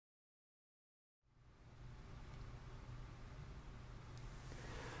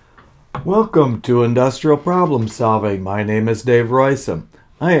Welcome to Industrial Problem Solving. My name is Dave Roysam.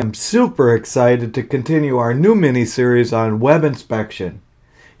 I am super excited to continue our new mini-series on web inspection.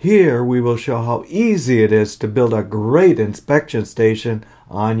 Here we will show how easy it is to build a great inspection station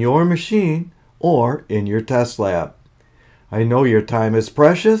on your machine or in your test lab. I know your time is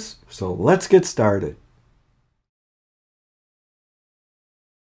precious, so let's get started.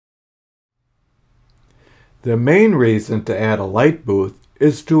 The main reason to add a light booth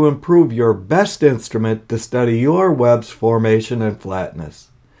is to improve your best instrument to study your web's formation and flatness.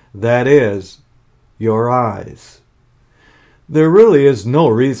 That is, your eyes. There really is no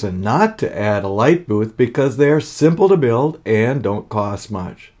reason not to add a light booth because they are simple to build and don't cost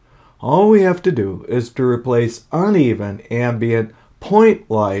much. All we have to do is to replace uneven ambient point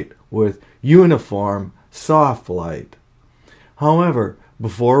light with uniform soft light. However,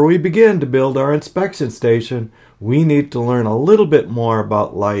 before we begin to build our inspection station, we need to learn a little bit more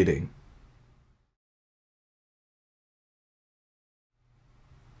about lighting.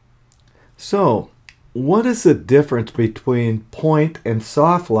 So, what is the difference between point and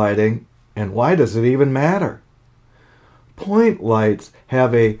soft lighting, and why does it even matter? Point lights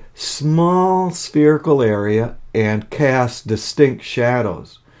have a small spherical area and cast distinct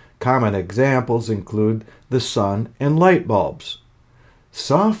shadows. Common examples include the sun and light bulbs.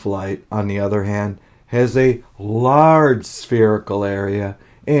 Soft light, on the other hand, has a large spherical area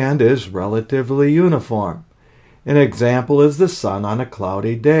and is relatively uniform. An example is the sun on a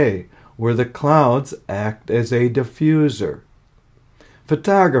cloudy day, where the clouds act as a diffuser.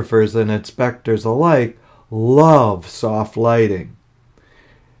 Photographers and inspectors alike love soft lighting.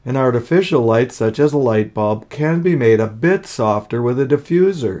 An artificial light such as a light bulb can be made a bit softer with a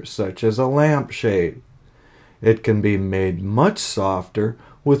diffuser such as a lampshade. It can be made much softer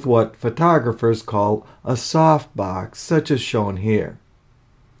with what photographers call a softbox, such as shown here.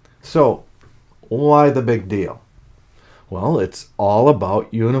 So, why the big deal? Well, it's all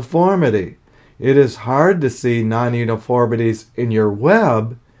about uniformity. It is hard to see non-uniformities in your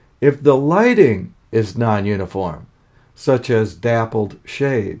web if the lighting is non-uniform, such as dappled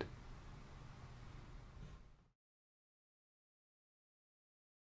shade.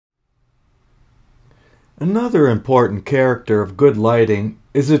 Another important character of good lighting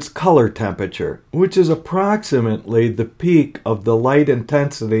is its color temperature, which is approximately the peak of the light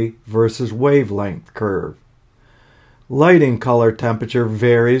intensity versus wavelength curve. Lighting color temperature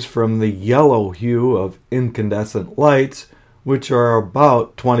varies from the yellow hue of incandescent lights, which are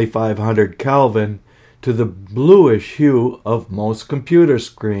about 2500 Kelvin, to the bluish hue of most computer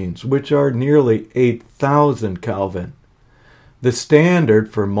screens, which are nearly 8000 Kelvin. The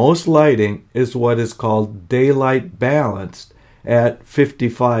standard for most lighting is what is called daylight balanced at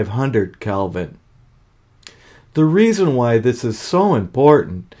 5500 Kelvin. The reason why this is so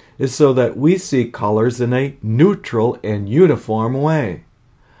important is so that we see colors in a neutral and uniform way.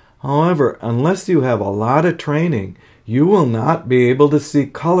 However, unless you have a lot of training, you will not be able to see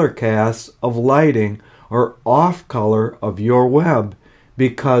color casts of lighting or off color of your web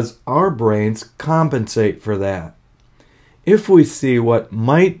because our brains compensate for that. If we see what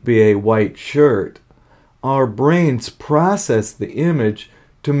might be a white shirt, our brains process the image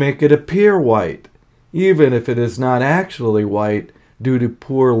to make it appear white, even if it is not actually white due to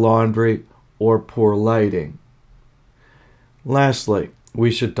poor laundry or poor lighting. Lastly,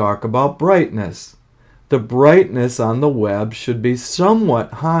 we should talk about brightness. The brightness on the web should be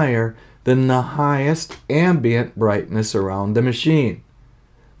somewhat higher than the highest ambient brightness around the machine.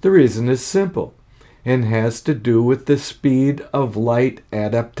 The reason is simple and has to do with the speed of light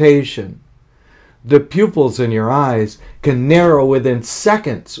adaptation. The pupils in your eyes can narrow within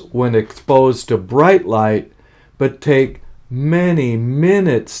seconds when exposed to bright light, but take many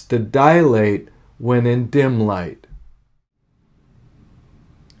minutes to dilate when in dim light.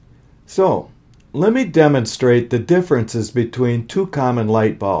 So, let me demonstrate the differences between two common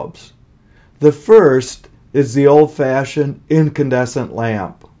light bulbs. The first is the old-fashioned incandescent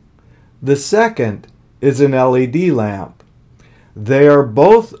lamp. The second is an LED lamp. They are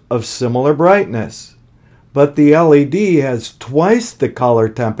both of similar brightness, but the LED has twice the color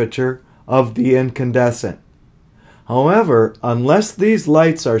temperature of the incandescent. However, unless these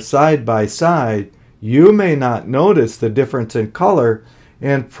lights are side by side, you may not notice the difference in color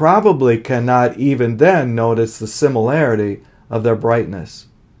and probably cannot even then notice the similarity of their brightness.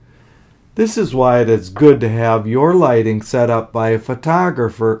 This is why it is good to have your lighting set up by a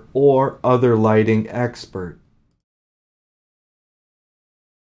photographer or other lighting expert.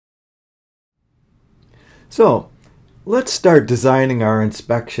 So, let's start designing our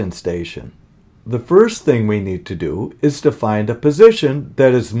inspection station. the first thing we need to do is to find a position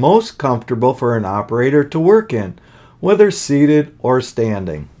that is most comfortable for an operator to work in, whether seated or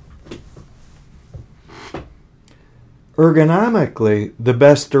standing. Ergonomically, the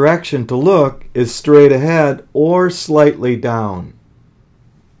best direction to look is straight ahead or slightly down.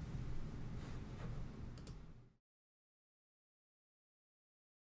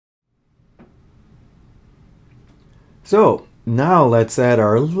 So, now let's add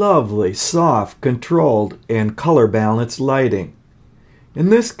our lovely, soft, controlled, and color-balanced lighting. In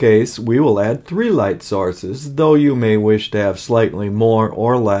this case, we will add 3 light sources, though you may wish to have slightly more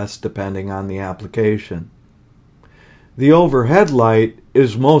or less depending on the application. The overhead light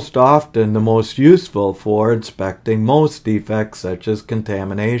is most often the most useful for inspecting most defects such as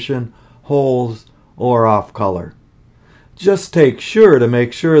contamination, holes, or off color. Just make sure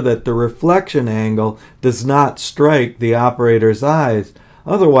that the reflection angle does not strike the operator's eyes,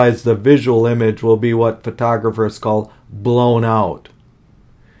 otherwise the visual image will be what photographers call blown out.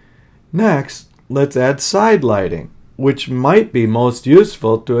 Next, let's add side lighting, which might be most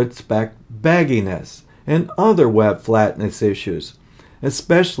useful to inspect bagginess and other web flatness issues,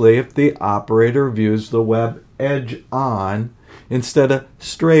 especially if the operator views the web edge on instead of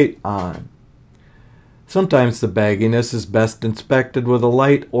straight on. Sometimes the bagginess is best inspected with a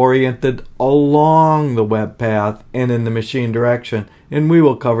light oriented along the web path and in the machine direction, and we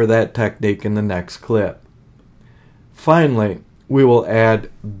will cover that technique in the next clip. Finally, we will add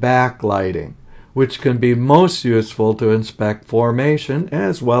backlighting, which can be most useful to inspect formation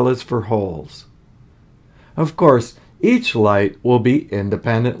as well as for holes. Of course, each light will be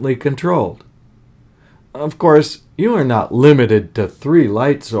independently controlled. Of course, you are not limited to 3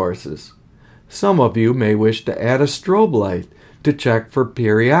 light sources. Some of you may wish to add a strobe light to check for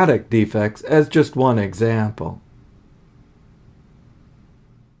periodic defects as just one example.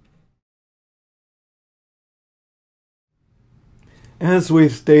 As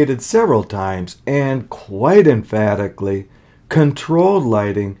we've stated several times and quite emphatically, controlled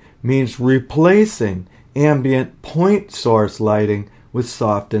lighting means replacing ambient point source lighting with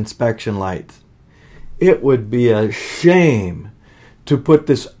soft inspection lights. It would be a shame to put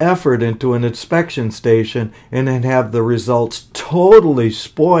this effort into an inspection station and then have the results totally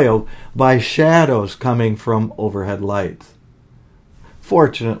spoiled by shadows coming from overhead lights.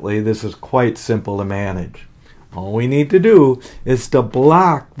 Fortunately, this is quite simple to manage. All we need to do is to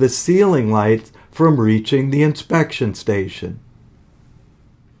block the ceiling lights from reaching the inspection station.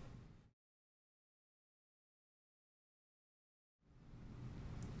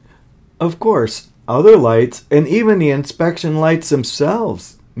 Of course, other lights and even the inspection lights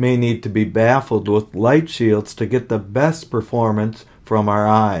themselves may need to be baffled with light shields to get the best performance from our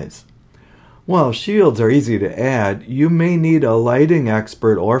eyes. While shields are easy to add, you may need a lighting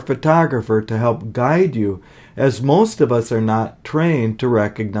expert or photographer to help guide you, as most of us are not trained to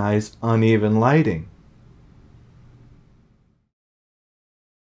recognize uneven lighting.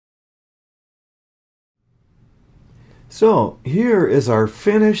 So here is our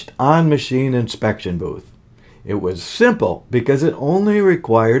finished on-machine inspection booth. It was simple because it only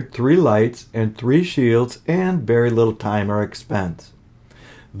required 3 lights and 3 shields and very little time or expense.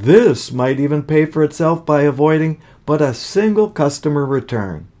 This might even pay for itself by avoiding but a single customer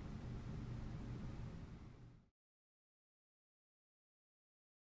return.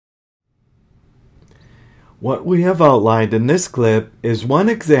 What we have outlined in this clip is one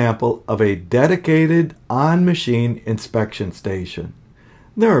example of a dedicated on-machine inspection station.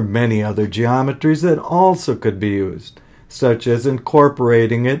 There are many other geometries that also could be used, such as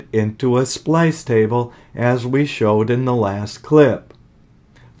incorporating it into a splice table as we showed in the last clip.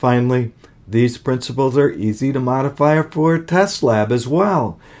 Finally, these principles are easy to modify for a test lab as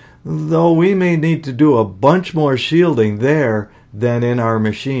well, though we may need to do a bunch more shielding there than in our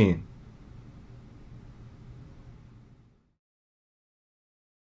machine.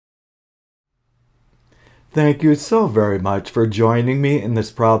 Thank you so very much for joining me in this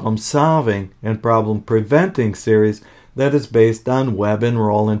problem solving and problem preventing series that is based on web and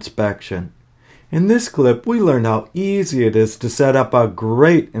roll inspection. In this clip, we learned how easy it is to set up a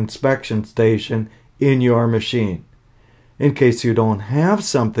great inspection station in your machine. In case you don't have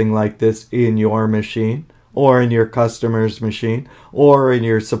something like this in your machine, or in your customer's machine, or in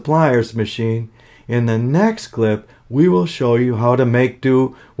your supplier's machine, in the next clip, we will show you how to make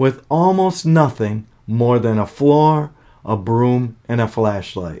do with almost nothing more than a floor, a broom, and a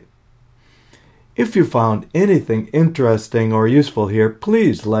flashlight. If you found anything interesting or useful here,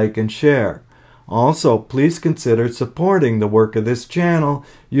 please like and share. Also, please consider supporting the work of this channel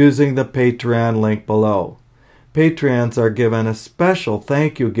using the Patreon link below. Patreons are given a special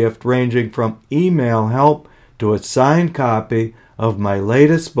thank you gift ranging from email help to a signed copy of my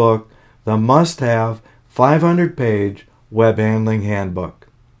latest book, the must-have 500-page Web Handling Handbook.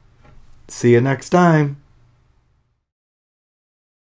 See you next time.